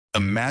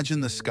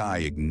Imagine the sky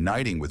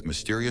igniting with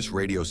mysterious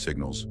radio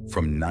signals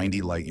from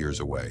 90 light years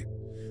away,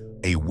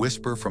 a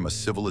whisper from a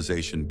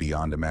civilization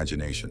beyond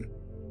imagination.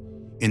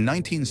 In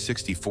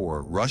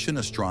 1964, Russian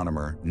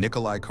astronomer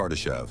Nikolai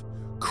Kardashev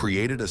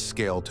created a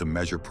scale to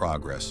measure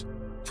progress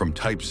from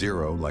Type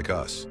 0, like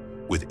us,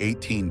 with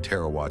 18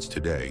 terawatts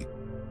today,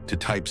 to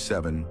Type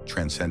 7,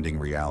 transcending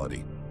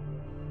reality.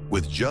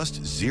 With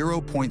just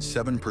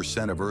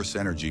 0.7% of Earth's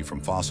energy from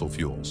fossil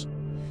fuels,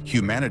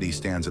 humanity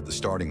stands at the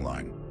starting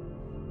line.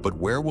 But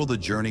where will the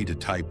journey to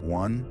Type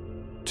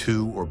 1,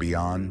 2, or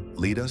beyond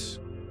lead us?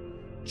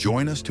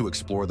 Join us to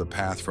explore the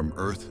path from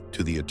Earth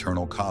to the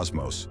eternal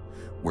cosmos,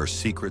 where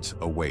secrets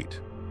await.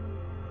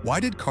 Why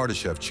did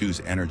Kardashev choose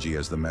energy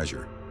as the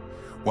measure?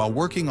 While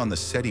working on the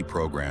SETI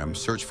program,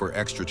 Search for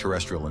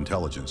Extraterrestrial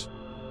Intelligence,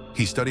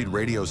 he studied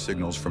radio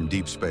signals from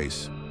deep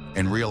space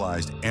and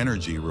realized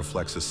energy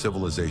reflects a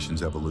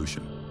civilization's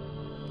evolution.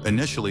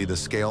 Initially, the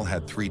scale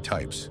had 3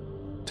 types: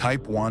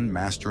 Type 1,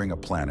 mastering a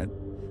planet;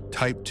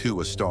 Type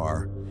 2, a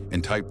star;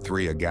 and Type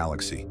 3, a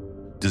galaxy,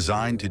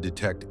 designed to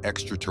detect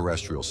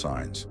extraterrestrial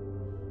signs.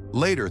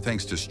 Later,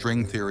 thanks to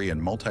string theory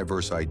and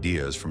multiverse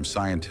ideas from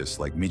scientists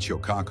like Michio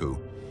Kaku,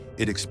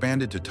 it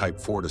expanded to Type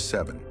 4 to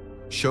 7,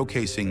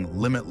 showcasing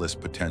limitless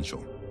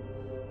potential.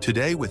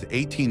 Today, with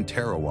 18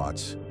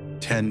 terawatts,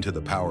 10 to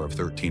the power of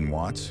 13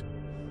 watts,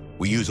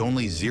 we use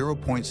only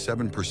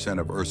 0.7%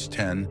 of Earth's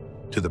 10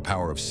 to the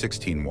power of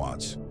 16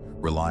 watts,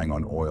 relying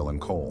on oil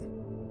and coal.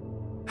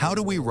 How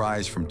do we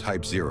rise from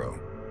Type 0?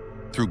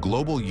 Through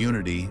global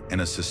unity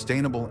and a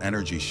sustainable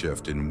energy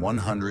shift in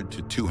 100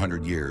 to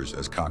 200 years,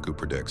 as Kaku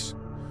predicts.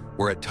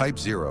 We're at Type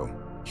 0,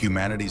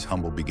 humanity's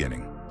humble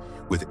beginning.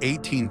 With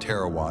 18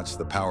 terawatts,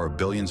 the power of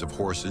billions of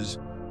horses,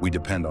 we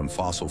depend on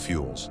fossil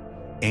fuels,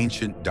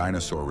 ancient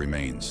dinosaur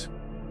remains.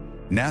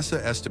 NASA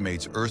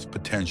estimates Earth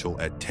potential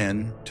at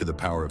 10 to the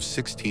power of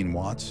 16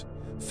 watts,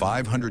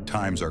 500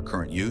 times our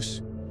current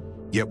use,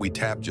 yet we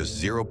tap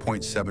just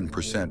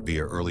 0.7%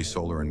 via early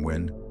solar and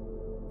wind.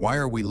 Why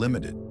are we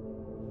limited?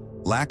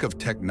 Lack of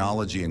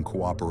technology and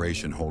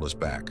cooperation hold us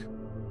back.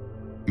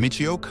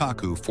 Michio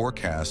Kaku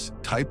forecasts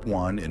Type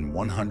 1 in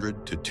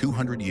 100 to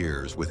 200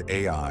 years with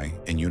AI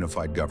and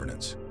unified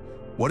governance.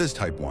 What is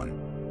Type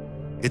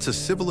 1? It's a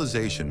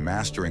civilization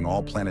mastering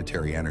all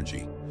planetary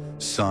energy: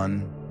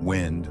 sun,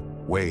 wind,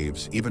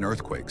 waves, even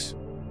earthquakes.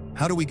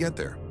 How do we get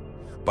there?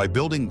 By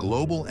building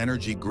global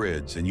energy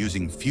grids and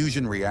using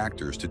fusion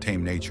reactors to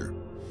tame nature.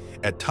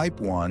 At Type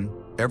 1,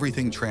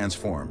 everything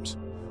transforms.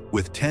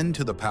 With 10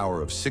 to the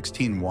power of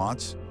 16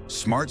 watts,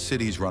 smart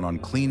cities run on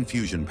clean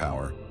fusion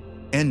power,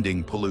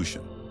 ending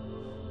pollution.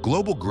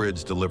 Global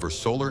grids deliver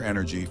solar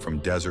energy from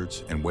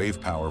deserts and wave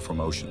power from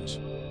oceans.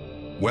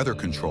 Weather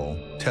control,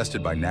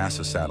 tested by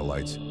NASA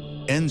satellites,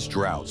 ends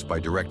droughts by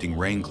directing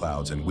rain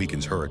clouds and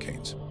weakens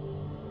hurricanes.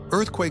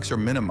 Earthquakes are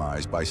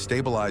minimized by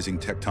stabilizing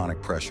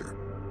tectonic pressure.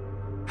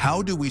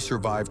 How do we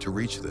survive to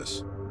reach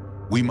this?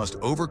 We must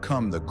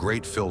overcome the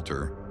great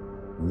filter,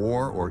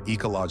 war or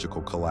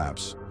ecological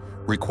collapse,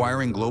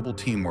 requiring global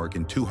teamwork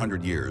in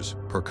 200 years,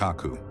 per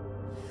Kaku.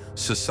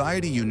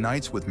 Society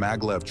unites with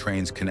maglev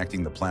trains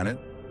connecting the planet,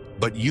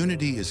 but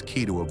unity is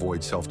key to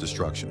avoid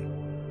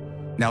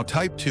self-destruction. Now,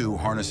 Type 2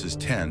 harnesses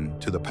 10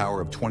 to the power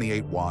of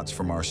 28 watts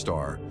from our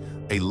star,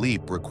 a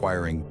leap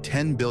requiring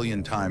 10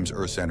 billion times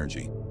Earth's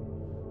energy.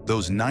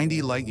 Those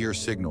 90 light-year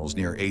signals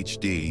near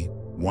HD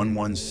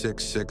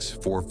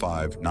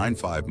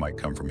 11664595 might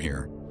come from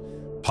here.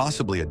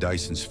 Possibly a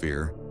Dyson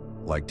sphere,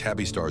 like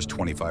Tabby Star's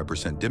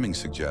 25% dimming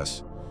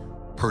suggests,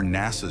 per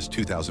NASA's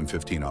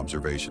 2015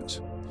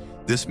 observations.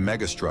 This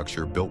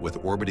megastructure, built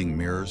with orbiting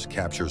mirrors,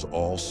 captures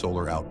all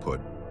solar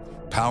output,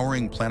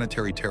 powering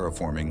planetary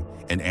terraforming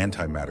and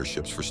antimatter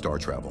ships for star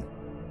travel.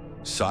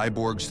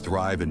 Cyborgs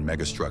thrive in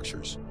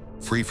megastructures,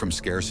 free from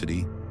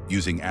scarcity,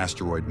 using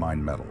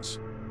asteroid-mined metals.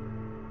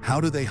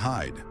 How do they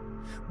hide?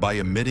 By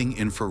emitting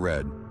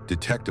infrared,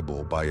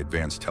 detectable by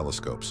advanced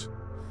telescopes.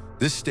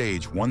 This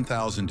stage,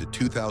 1,000 to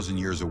 2,000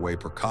 years away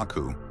per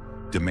Kaku,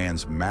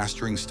 demands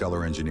mastering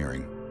stellar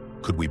engineering.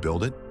 Could we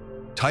build it?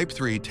 Type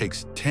 3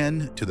 takes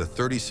 10 to the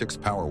 36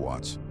 power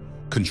watts,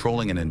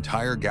 controlling an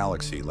entire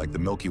galaxy like the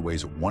Milky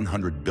Way's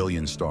 100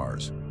 billion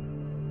stars.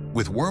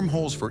 With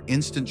wormholes for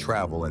instant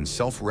travel and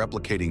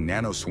self-replicating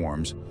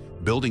nanoswarms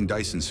building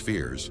Dyson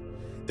spheres,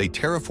 they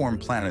terraform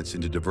planets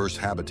into diverse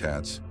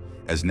habitats,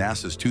 as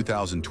NASA's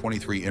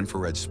 2023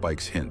 infrared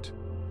spikes hint.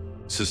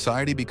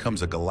 Society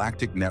becomes a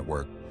galactic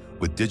network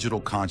with digital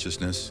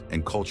consciousness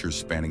and cultures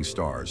spanning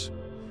stars.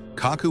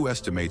 Kaku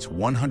estimates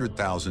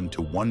 100,000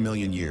 to 1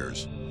 million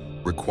years,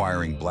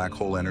 requiring black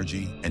hole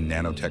energy and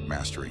nanotech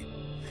mastery.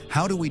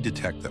 How do we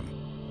detect them?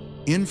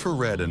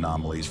 Infrared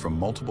anomalies from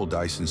multiple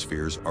Dyson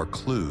spheres are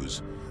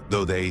clues,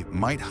 though they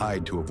might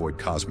hide to avoid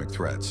cosmic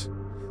threats.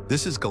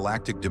 This is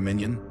galactic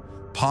dominion,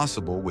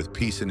 possible with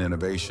peace and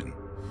innovation.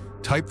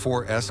 Type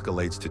 4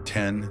 escalates to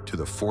 10 to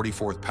the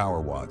 44th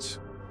power watts,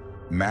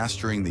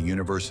 mastering the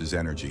universe's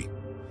energy.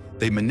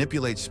 They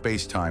manipulate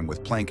space-time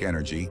with Planck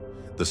energy,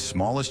 the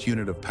smallest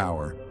unit of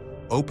power,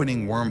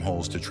 opening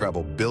wormholes to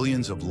travel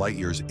billions of light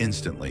years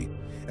instantly,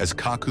 as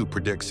Kaku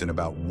predicts in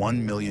about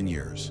 1 million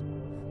years.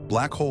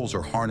 Black holes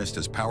are harnessed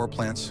as power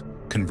plants,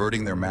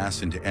 converting their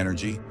mass into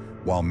energy,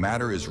 while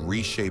matter is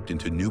reshaped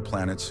into new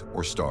planets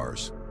or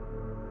stars.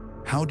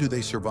 How do they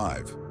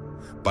survive?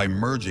 By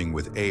merging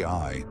with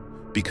AI,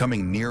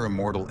 becoming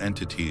near-immortal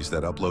entities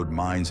that upload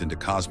minds into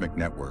cosmic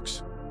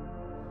networks.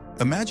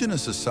 Imagine a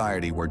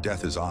society where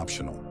death is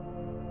optional.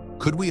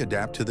 Could we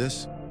adapt to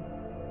this?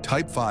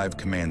 Type 5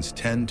 commands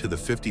 10 to the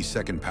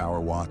 52nd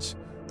power watts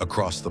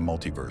across the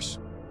multiverse,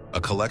 a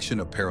collection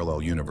of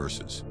parallel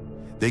universes.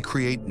 They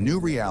create new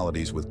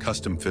realities with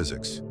custom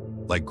physics,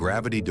 like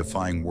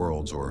gravity-defying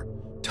worlds or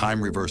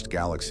time-reversed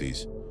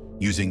galaxies,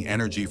 using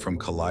energy from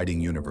colliding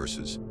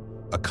universes,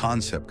 a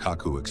concept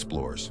Kaku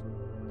explores.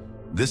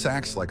 This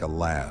acts like a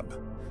lab,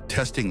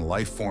 testing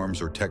life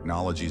forms or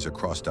technologies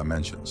across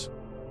dimensions.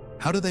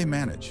 How do they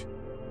manage?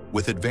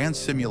 With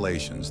advanced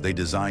simulations, they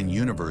design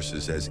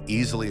universes as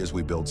easily as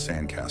we build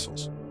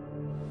sandcastles.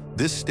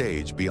 This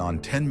stage,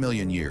 beyond 10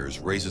 million years,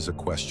 raises a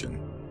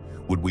question.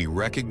 Would we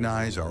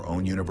recognize our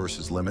own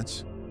universe's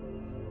limits?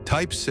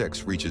 Type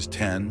 6 reaches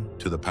 10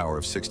 to the power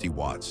of 60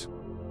 watts,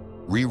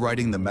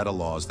 rewriting the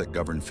meta-laws that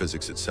govern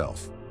physics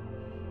itself.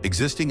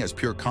 Existing as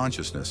pure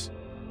consciousness,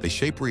 they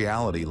shape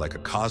reality like a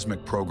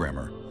cosmic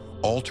programmer,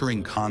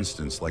 altering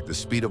constants like the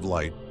speed of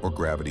light or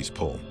gravity's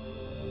pull.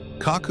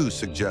 Kaku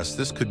suggests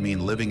this could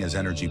mean living as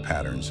energy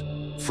patterns,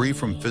 free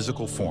from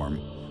physical form,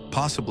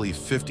 possibly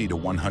 50 to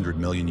 100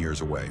 million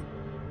years away.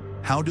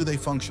 How do they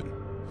function?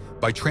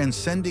 By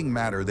transcending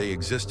matter, they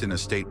exist in a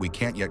state we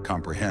can't yet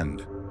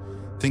comprehend.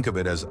 Think of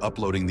it as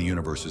uploading the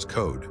universe's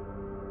code.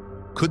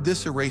 Could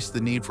this erase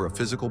the need for a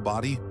physical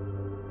body?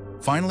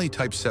 Finally,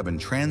 Type 7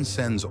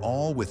 transcends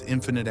all with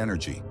infinite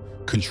energy,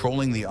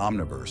 controlling the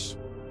omniverse.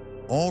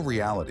 All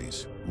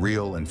realities,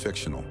 real and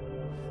fictional.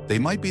 They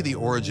might be the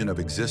origin of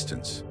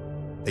existence,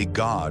 a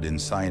god in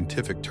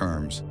scientific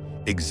terms,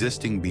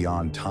 existing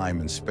beyond time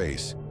and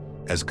space,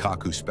 as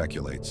Kaku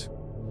speculates.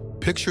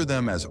 Picture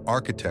them as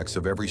architects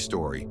of every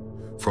story,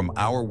 from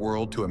our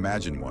world to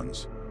imagined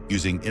ones,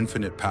 using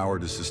infinite power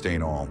to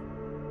sustain all.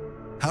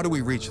 How do we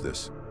reach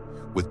this?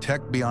 With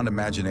tech beyond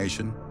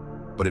imagination,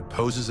 but it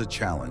poses a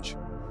challenge.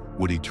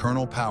 Would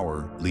eternal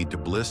power lead to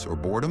bliss or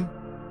boredom?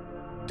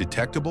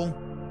 Detectable?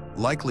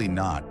 Likely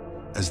not,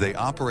 as they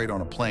operate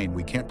on a plane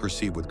we can't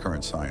perceive with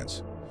current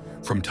science.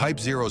 From Type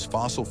 0's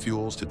fossil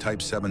fuels to Type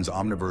 7's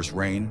omniverse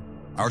reign,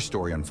 our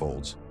story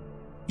unfolds.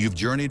 You've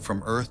journeyed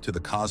from Earth to the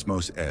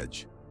cosmos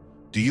edge.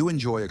 Do you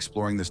enjoy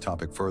exploring this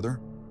topic further?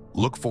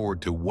 Look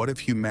forward to What If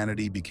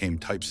Humanity Became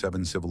Type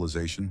 7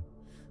 Civilization?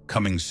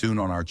 Coming soon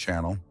on our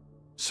channel.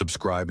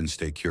 Subscribe and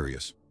stay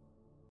curious.